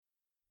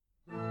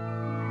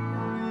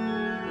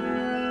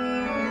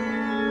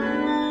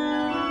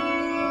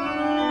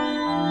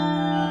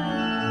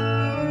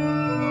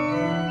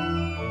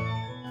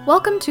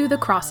Welcome to The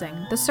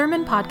Crossing, the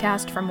sermon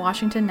podcast from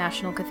Washington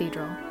National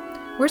Cathedral.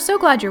 We're so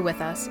glad you're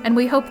with us, and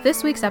we hope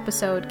this week's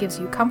episode gives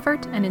you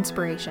comfort and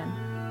inspiration.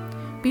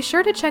 Be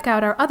sure to check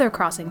out our other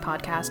Crossing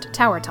podcast,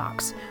 Tower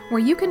Talks, where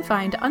you can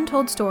find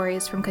untold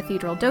stories from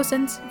cathedral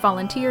docents,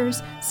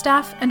 volunteers,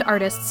 staff, and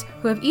artists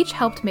who have each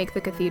helped make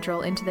the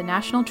cathedral into the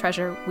national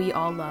treasure we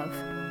all love.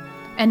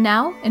 And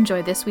now,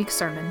 enjoy this week's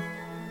sermon.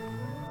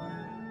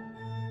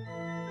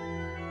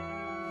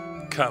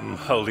 Come,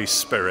 Holy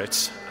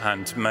Spirit,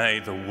 and may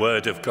the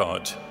Word of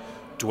God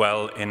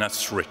dwell in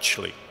us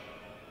richly.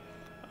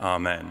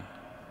 Amen.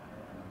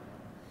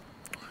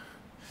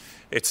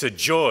 It's a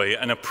joy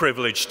and a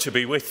privilege to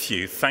be with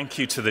you. Thank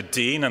you to the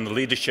Dean and the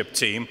leadership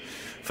team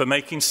for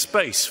making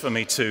space for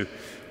me to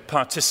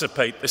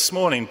participate this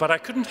morning. But I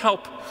couldn't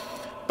help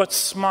but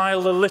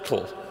smile a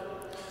little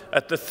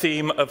at the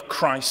theme of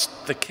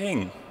Christ the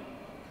King,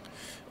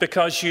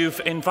 because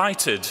you've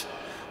invited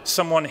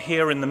someone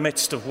here in the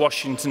midst of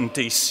Washington,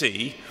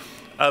 D.C.,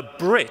 a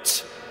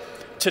Brit,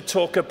 to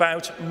talk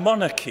about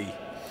monarchy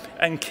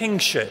and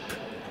kingship.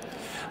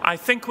 I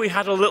think we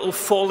had a little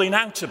falling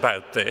out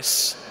about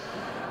this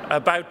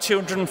about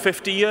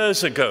 250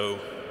 years ago,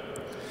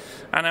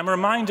 and I'm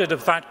reminded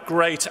of that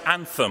great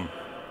anthem.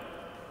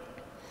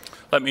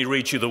 Let me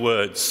read you the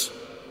words.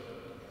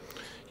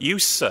 You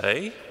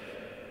say,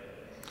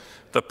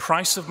 the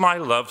price of my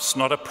love's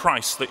not a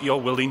price that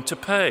you're willing to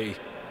pay.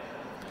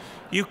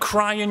 You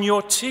cry in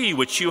your tea,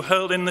 which you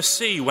hurl in the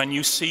sea when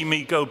you see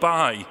me go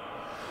by.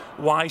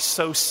 Why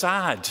so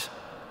sad?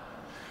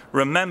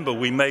 Remember,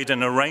 we made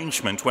an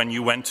arrangement when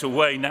you went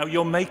away. Now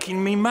you're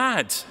making me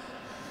mad.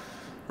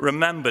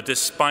 Remember,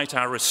 despite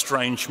our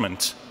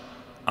estrangement,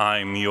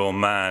 I'm your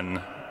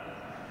man.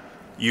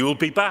 You'll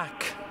be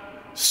back.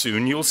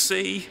 Soon you'll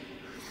see.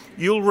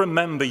 You'll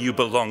remember you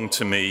belong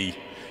to me.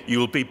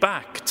 You'll be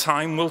back,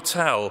 time will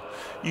tell.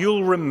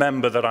 You'll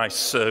remember that I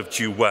served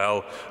you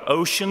well.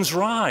 Oceans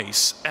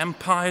rise,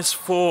 empires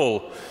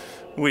fall.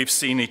 We've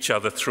seen each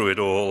other through it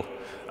all.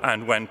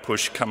 And when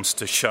push comes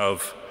to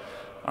shove,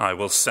 I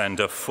will send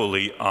a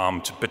fully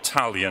armed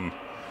battalion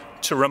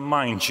to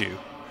remind you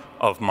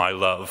of my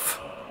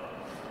love.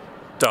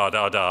 Da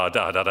da da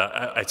da da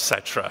da,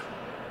 etc.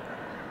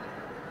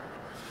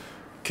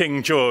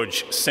 King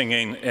George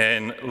singing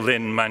in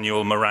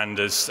Lin-Manuel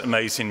Miranda's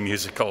amazing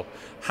musical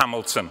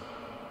Hamilton.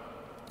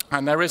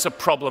 And there is a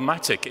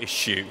problematic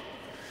issue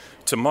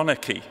to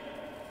monarchy,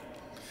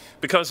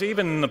 because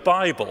even in the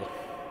Bible,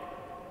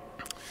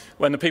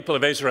 when the people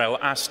of Israel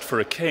asked for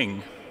a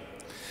king,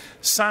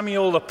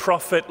 Samuel the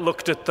prophet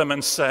looked at them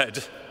and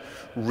said,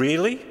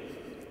 "Really?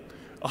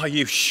 Are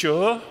you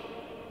sure?"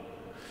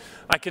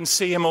 I can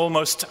see him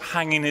almost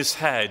hanging his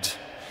head,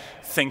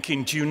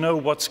 thinking, do you know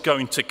what's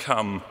going to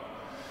come?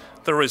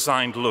 The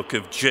resigned look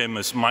of Jim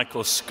as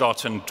Michael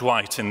Scott and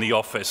Dwight in The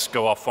Office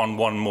go off on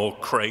one more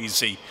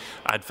crazy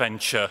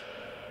adventure.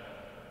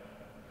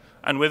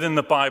 And within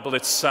the Bible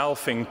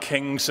itself, in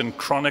Kings and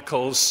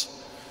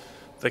Chronicles,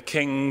 the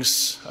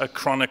kings are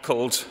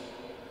chronicled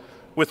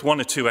with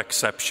one or two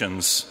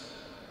exceptions,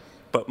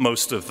 but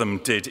most of them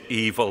did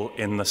evil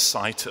in the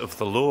sight of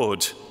the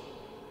Lord.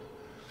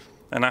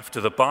 And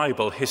after the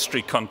Bible,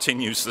 history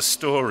continues the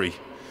story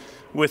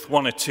with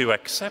one or two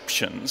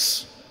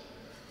exceptions.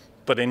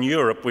 But in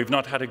Europe, we've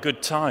not had a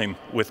good time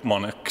with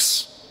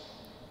monarchs.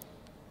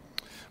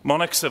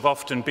 Monarchs have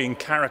often been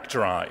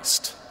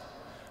characterized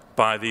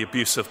by the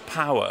abuse of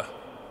power,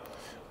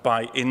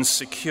 by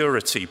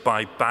insecurity,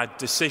 by bad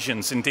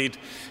decisions. Indeed,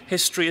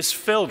 history is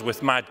filled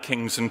with mad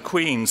kings and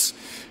queens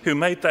who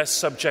made their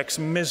subjects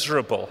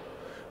miserable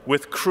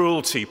with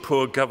cruelty,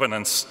 poor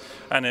governance,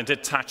 and a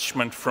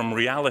detachment from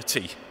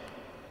reality.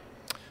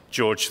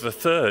 George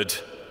III,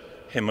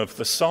 hymn of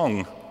the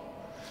song,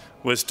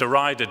 was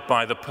derided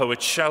by the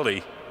poet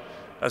Shelley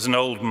as an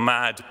old,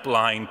 mad,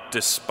 blind,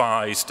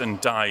 despised,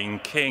 and dying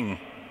king.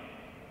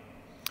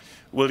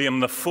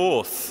 William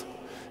IV,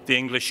 the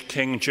English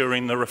king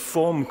during the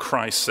Reform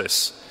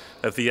crisis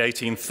of the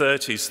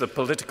 1830s, the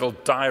political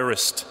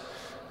diarist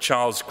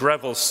Charles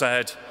Greville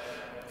said,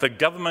 "The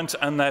government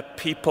and their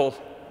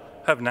people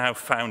have now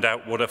found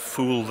out what a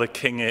fool the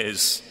king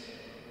is.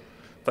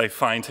 They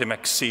find him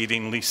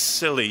exceedingly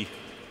silly."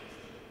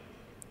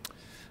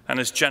 And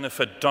as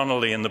Jennifer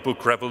Donnelly in the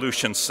book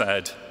Revolution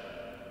said,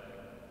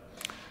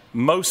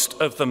 most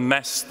of the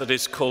mess that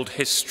is called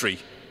history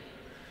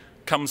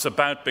comes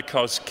about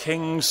because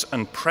kings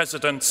and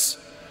presidents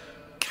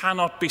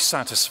cannot be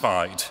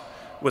satisfied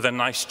with a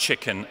nice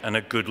chicken and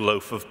a good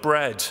loaf of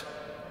bread.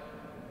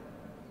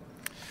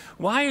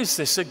 Why is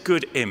this a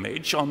good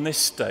image on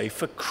this day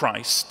for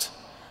Christ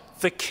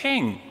the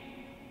King?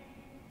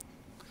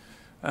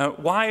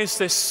 Why is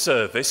this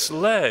service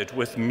led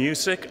with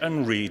music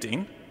and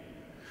reading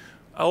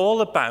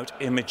all about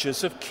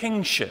images of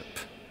kingship?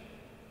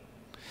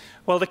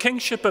 Well, the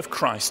kingship of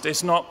Christ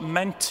is not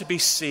meant to be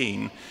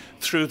seen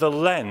through the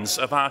lens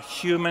of our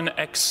human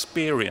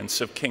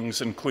experience of kings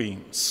and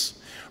queens,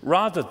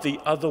 rather the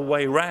other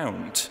way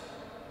round.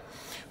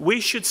 We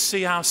should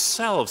see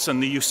ourselves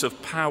and the use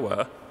of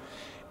power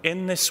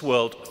in this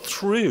world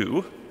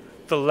through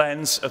the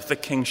lens of the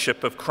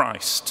kingship of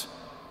Christ.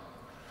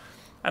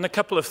 And a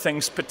couple of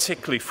things,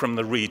 particularly from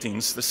the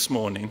readings this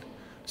morning,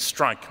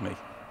 strike me.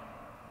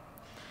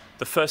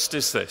 The first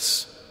is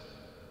this.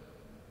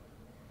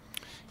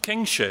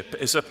 Kingship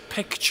is a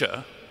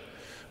picture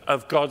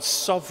of God's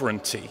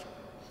sovereignty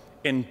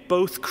in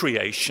both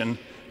creation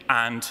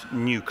and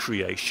new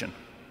creation.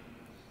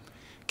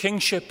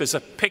 Kingship is a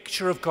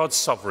picture of God's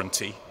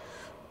sovereignty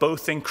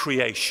both in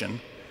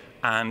creation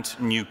and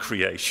new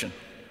creation.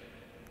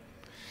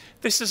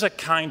 This is a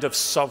kind of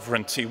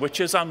sovereignty which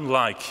is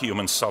unlike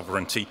human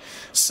sovereignty.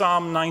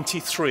 Psalm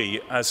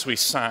 93, as we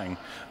sang,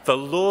 "The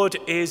Lord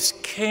is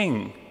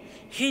King.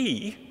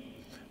 He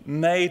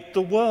made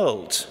the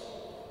world."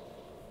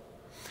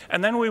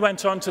 And then we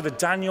went on to the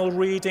Daniel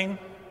reading,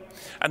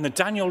 and the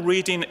Daniel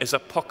reading is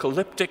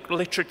apocalyptic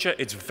literature.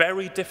 It's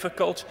very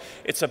difficult.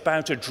 It's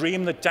about a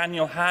dream that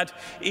Daniel had.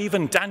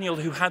 Even Daniel,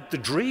 who had the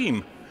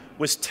dream,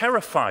 was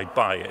terrified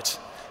by it,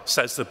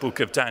 says the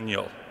book of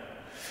Daniel.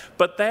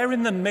 But they're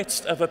in the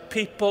midst of a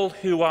people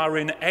who are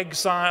in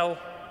exile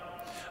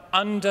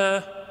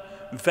under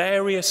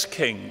various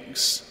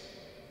kings.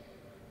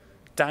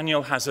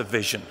 Daniel has a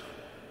vision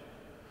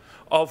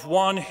of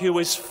one who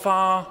is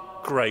far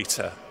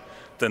greater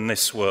than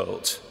this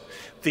world,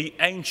 the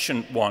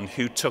ancient one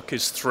who took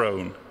his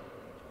throne.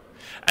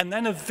 And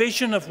then a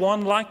vision of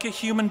one like a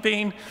human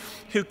being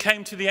who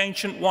came to the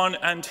ancient one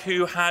and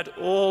who had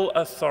all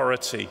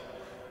authority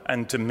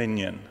and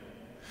dominion.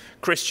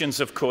 Christians,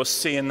 of course,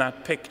 see in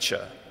that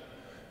picture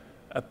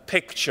a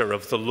picture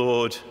of the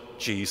Lord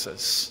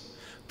Jesus,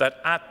 that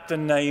at the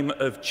name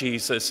of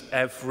Jesus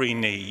every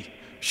knee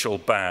shall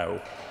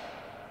bow.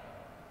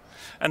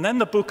 And then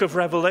the book of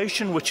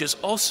Revelation, which is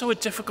also a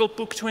difficult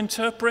book to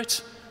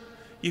interpret.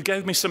 You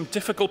gave me some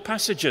difficult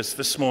passages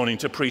this morning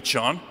to preach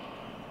on.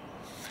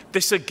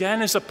 This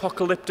again is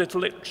apocalyptic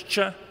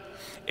literature.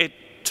 It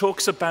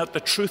talks about the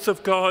truth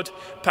of God,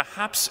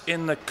 perhaps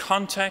in the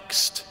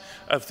context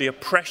of the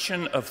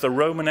oppression of the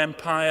Roman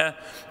Empire.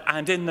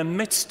 And in the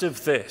midst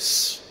of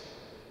this,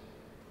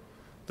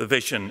 the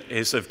vision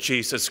is of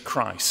Jesus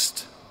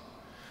Christ,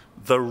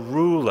 the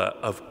ruler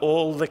of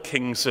all the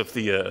kings of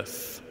the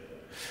earth.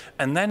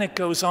 And then it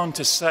goes on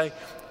to say,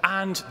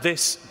 and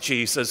this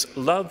Jesus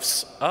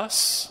loves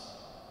us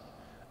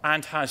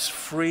and has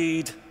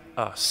freed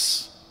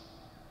us.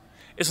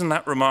 Isn't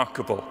that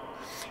remarkable?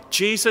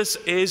 Jesus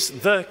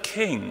is the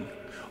King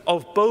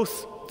of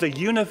both the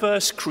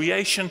universe,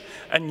 creation,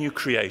 and new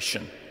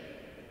creation.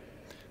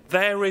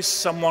 There is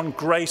someone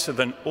greater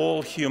than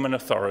all human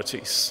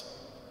authorities.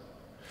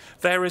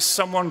 There is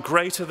someone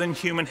greater than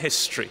human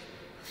history.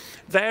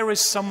 There is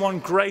someone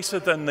greater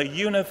than the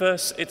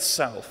universe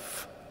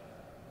itself.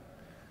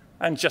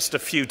 And just a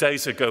few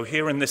days ago,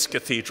 here in this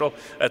cathedral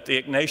at the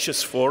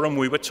Ignatius Forum,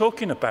 we were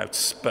talking about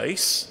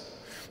space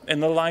in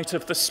the light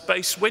of the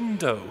space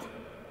window.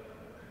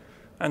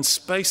 And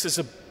space is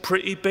a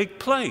pretty big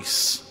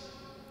place.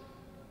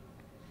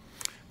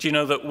 Do you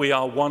know that we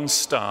are one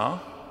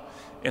star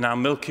in our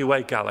Milky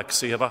Way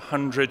galaxy of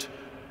 100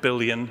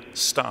 billion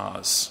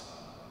stars?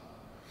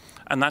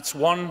 And that's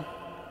one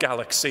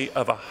galaxy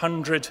of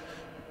 100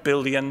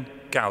 billion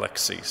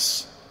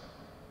galaxies.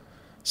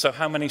 So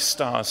how many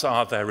stars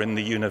are there in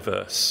the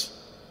universe?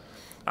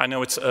 I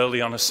know it's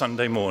early on a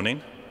Sunday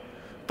morning,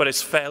 but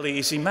it's fairly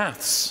easy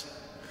maths.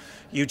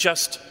 You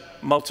just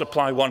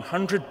multiply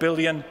 100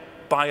 billion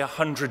by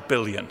 100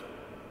 billion.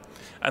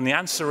 And the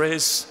answer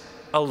is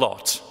a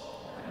lot.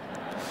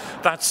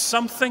 That's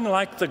something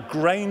like the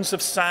grains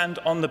of sand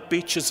on the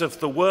beaches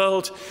of the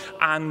world.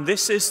 And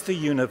this is the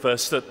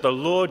universe that the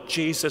Lord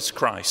Jesus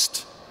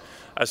Christ,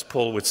 as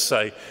Paul would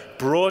say,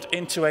 brought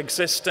into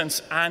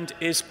existence and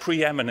is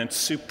preeminent,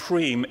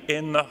 supreme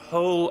in the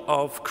whole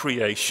of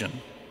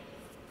creation.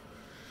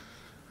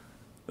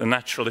 The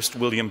naturalist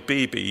William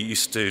Beebe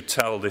used to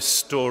tell this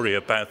story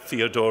about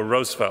Theodore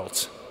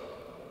Roosevelt.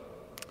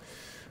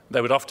 They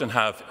would often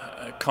have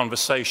a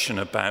conversation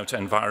about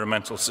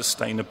environmental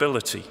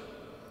sustainability.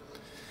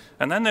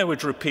 And then they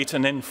would repeat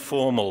an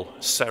informal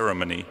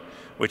ceremony,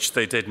 which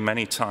they did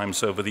many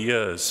times over the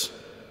years.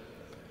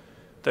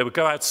 They would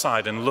go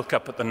outside and look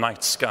up at the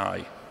night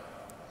sky.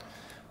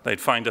 They'd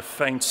find a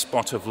faint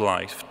spot of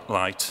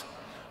light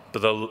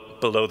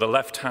below the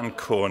left-hand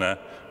corner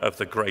of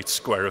the great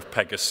square of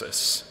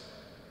Pegasus.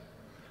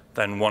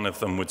 Then one of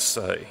them would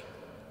say,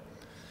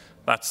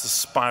 "That's the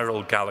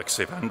spiral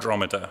galaxy of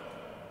Andromeda.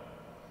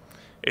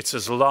 It's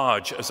as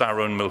large as our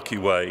own Milky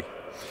Way.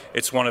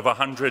 It's one of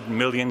 100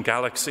 million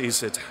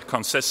galaxies. It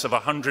consists of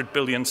 100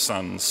 billion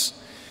suns,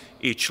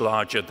 each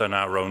larger than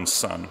our own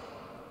sun."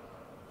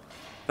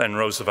 Then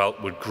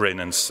Roosevelt would grin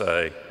and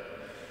say,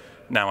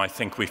 "Now I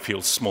think we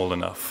feel small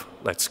enough.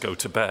 Let's go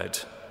to bed."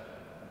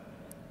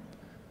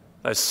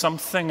 There's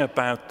something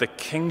about the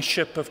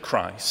kingship of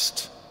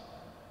Christ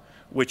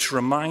which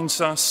reminds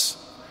us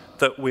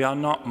that we are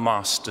not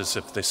masters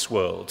of this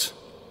world.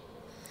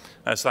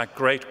 As that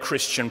great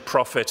Christian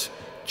prophet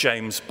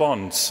James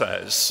Bond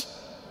says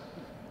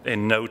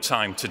in No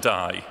Time to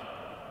Die,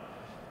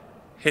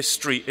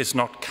 history is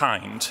not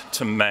kind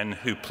to men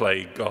who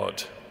play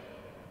God.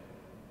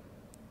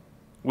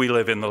 We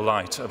live in the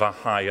light of a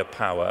higher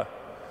power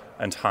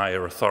and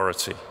higher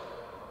authority.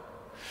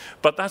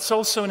 But that's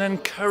also an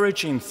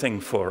encouraging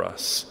thing for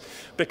us,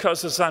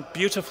 because as that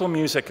beautiful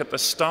music at the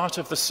start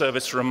of the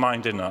service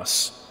reminding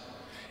us,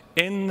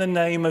 in the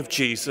name of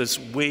Jesus,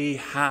 we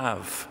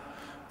have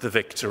the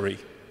victory.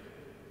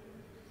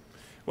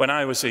 When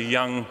I was a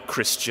young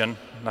Christian,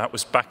 that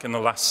was back in the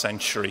last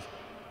century,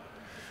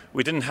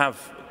 we didn't have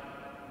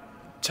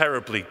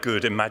terribly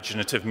good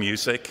imaginative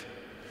music,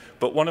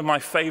 but one of my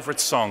favorite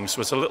songs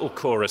was a little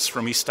chorus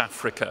from East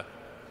Africa,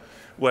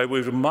 where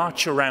we would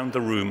march around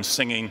the room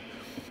singing,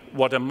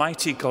 "What a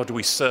mighty God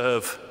we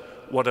serve,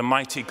 what a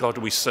mighty God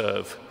we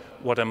serve,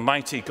 what a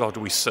mighty God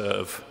we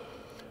serve,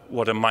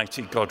 what a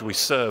mighty God we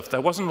serve."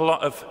 There wasn't a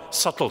lot of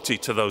subtlety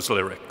to those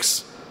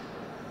lyrics,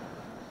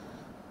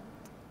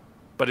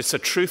 but it's a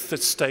truth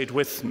that stayed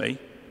with me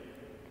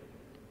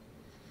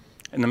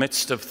in the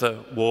midst of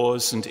the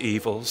wars and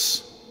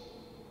evils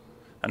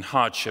and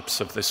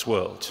hardships of this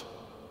world.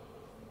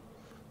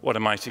 What a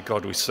mighty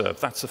God we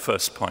serve. That's the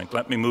first point.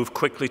 Let me move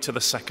quickly to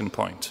the second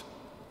point.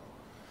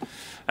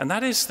 And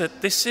that is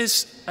that this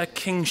is a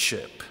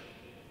kingship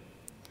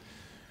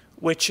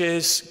which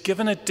is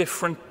given a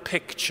different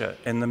picture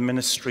in the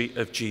ministry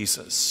of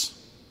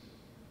Jesus.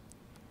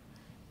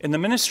 In the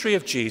ministry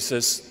of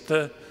Jesus,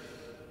 the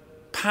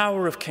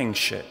power of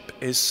kingship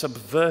is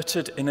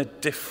subverted in a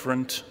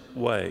different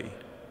way.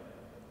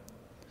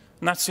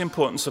 And that's the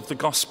importance of the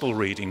gospel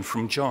reading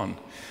from John.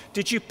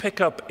 Did you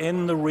pick up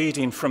in the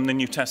reading from the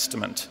New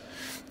Testament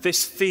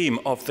this theme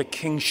of the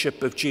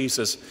kingship of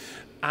Jesus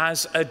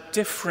as a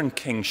different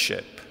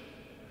kingship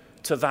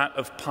to that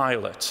of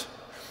Pilate?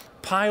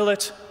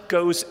 Pilate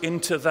goes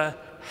into the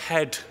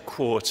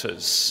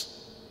headquarters,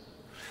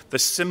 the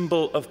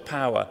symbol of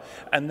power,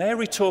 and there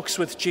he talks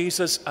with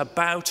Jesus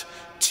about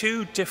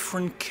two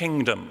different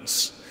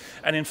kingdoms.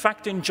 And in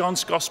fact, in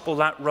John's gospel,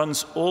 that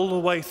runs all the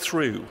way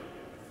through.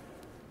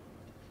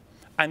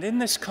 And in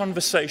this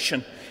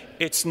conversation,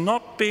 it's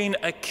not being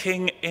a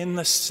king in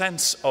the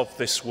sense of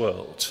this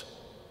world.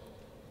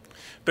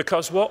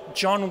 Because what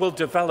John will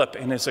develop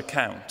in his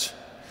account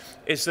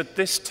is that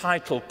this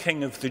title,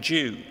 King of the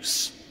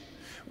Jews,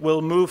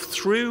 will move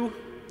through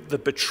the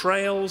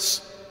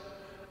betrayals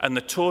and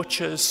the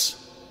tortures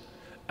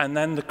and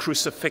then the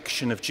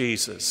crucifixion of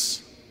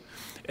Jesus.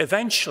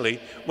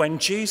 Eventually, when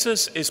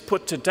Jesus is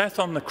put to death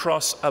on the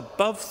cross,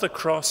 above the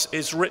cross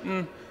is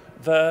written,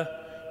 "The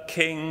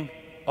King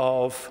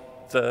of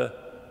the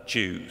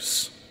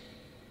Jews."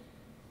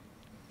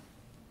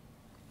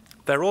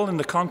 They're all in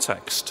the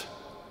context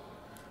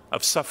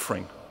of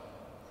suffering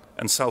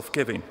and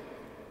self-giving,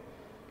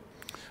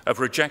 of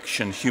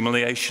rejection,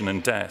 humiliation,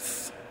 and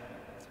death.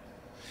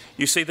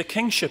 You see, the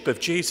kingship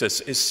of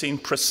Jesus is seen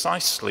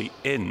precisely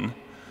in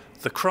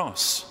the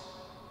cross.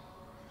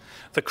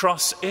 The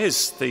cross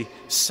is the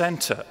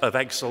center of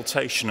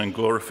exaltation and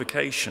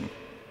glorification.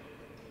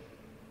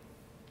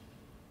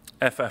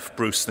 F.F.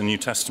 Bruce, the New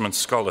Testament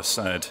scholar,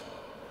 said,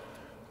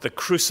 "The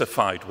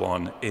crucified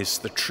one is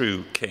the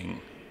true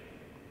king,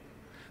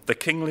 the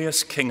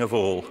kingliest king of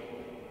all,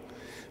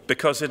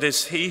 because it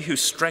is he who,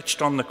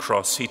 stretched on the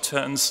cross, he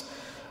turns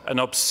an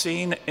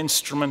obscene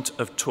instrument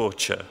of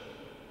torture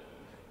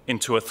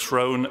into a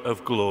throne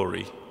of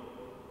glory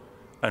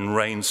and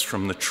reigns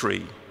from the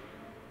tree."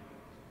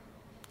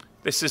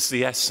 This is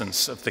the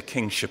essence of the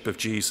kingship of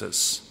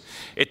Jesus.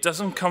 It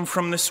doesn't come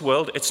from this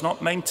world. It's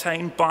not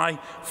maintained by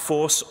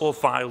force or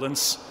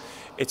violence.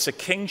 It's a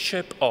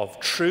kingship of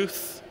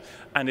truth,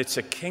 and it's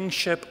a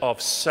kingship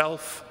of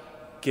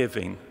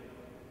self-giving.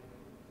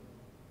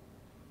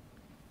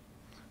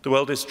 The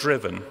world is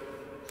driven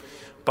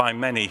by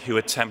many who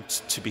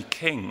attempt to be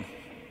king,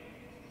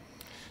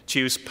 to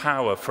use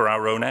power for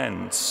our own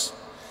ends,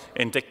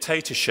 in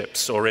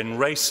dictatorships or in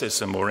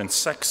racism or in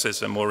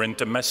sexism or in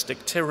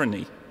domestic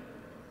tyranny,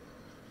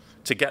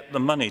 to get the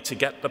money, to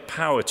get the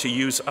power, to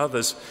use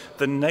others.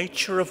 The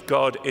nature of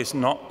God is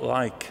not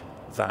like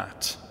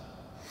that.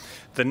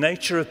 The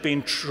nature of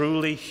being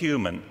truly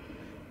human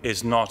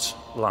is not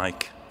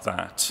like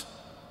that.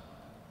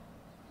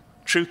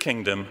 True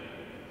kingdom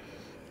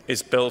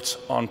is built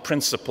on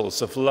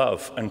principles of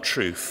love and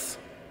truth.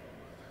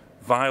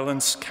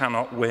 Violence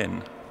cannot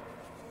win.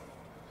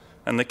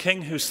 And the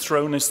King whose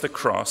throne is the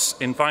cross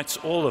invites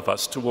all of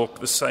us to walk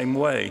the same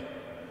way.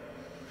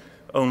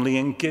 Only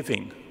in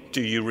giving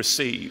do you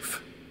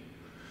receive.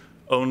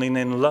 Only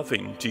in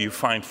loving do you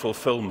find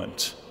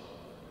fulfillment.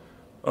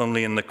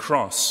 Only in the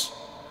cross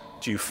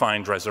do you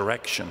find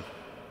resurrection.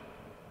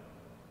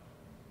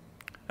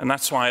 And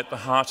that's why at the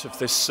heart of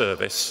this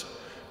service,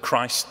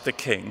 Christ the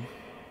King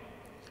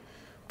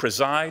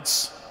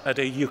presides at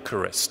a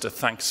Eucharist, a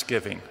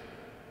thanksgiving,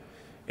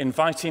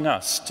 inviting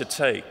us to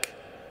take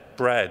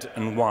bread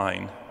and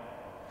wine,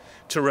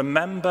 to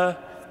remember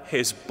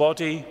his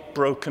body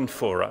broken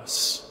for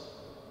us,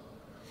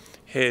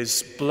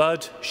 his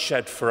blood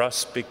shed for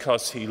us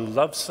because he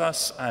loves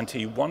us and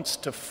he wants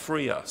to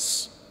free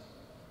us.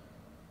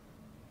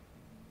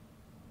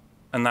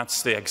 And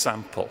that's the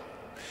example,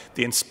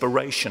 the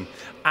inspiration,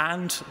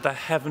 and the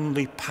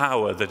heavenly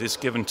power that is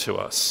given to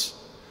us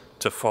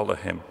to follow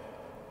him.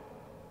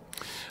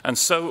 And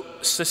so,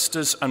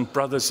 sisters and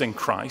brothers in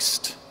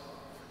Christ,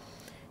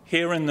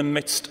 here in the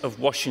midst of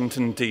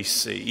Washington,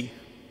 D.C.,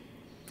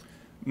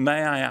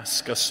 may I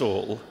ask us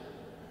all,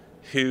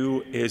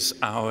 who is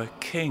our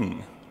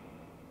king?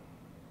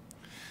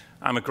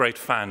 I'm a great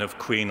fan of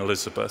Queen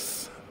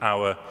Elizabeth,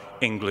 our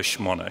English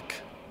monarch,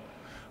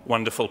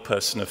 wonderful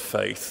person of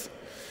faith.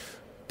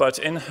 But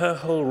in her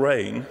whole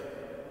reign,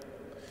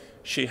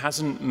 she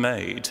hasn't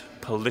made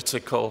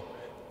political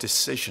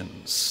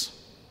decisions.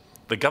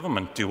 The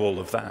government do all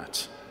of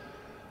that.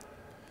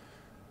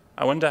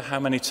 I wonder how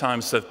many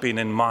times there have been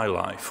in my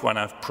life when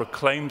I've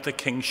proclaimed the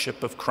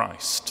kingship of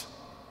Christ,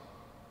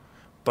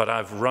 but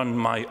I've run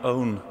my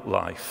own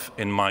life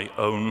in my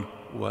own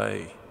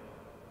way.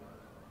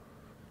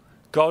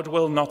 God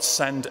will not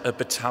send a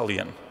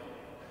battalion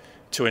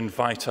to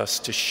invite us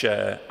to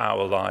share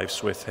our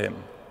lives with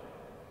him.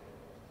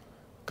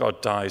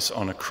 God dies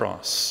on a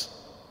cross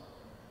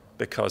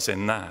because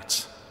in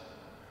that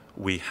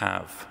we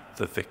have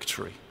the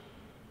victory.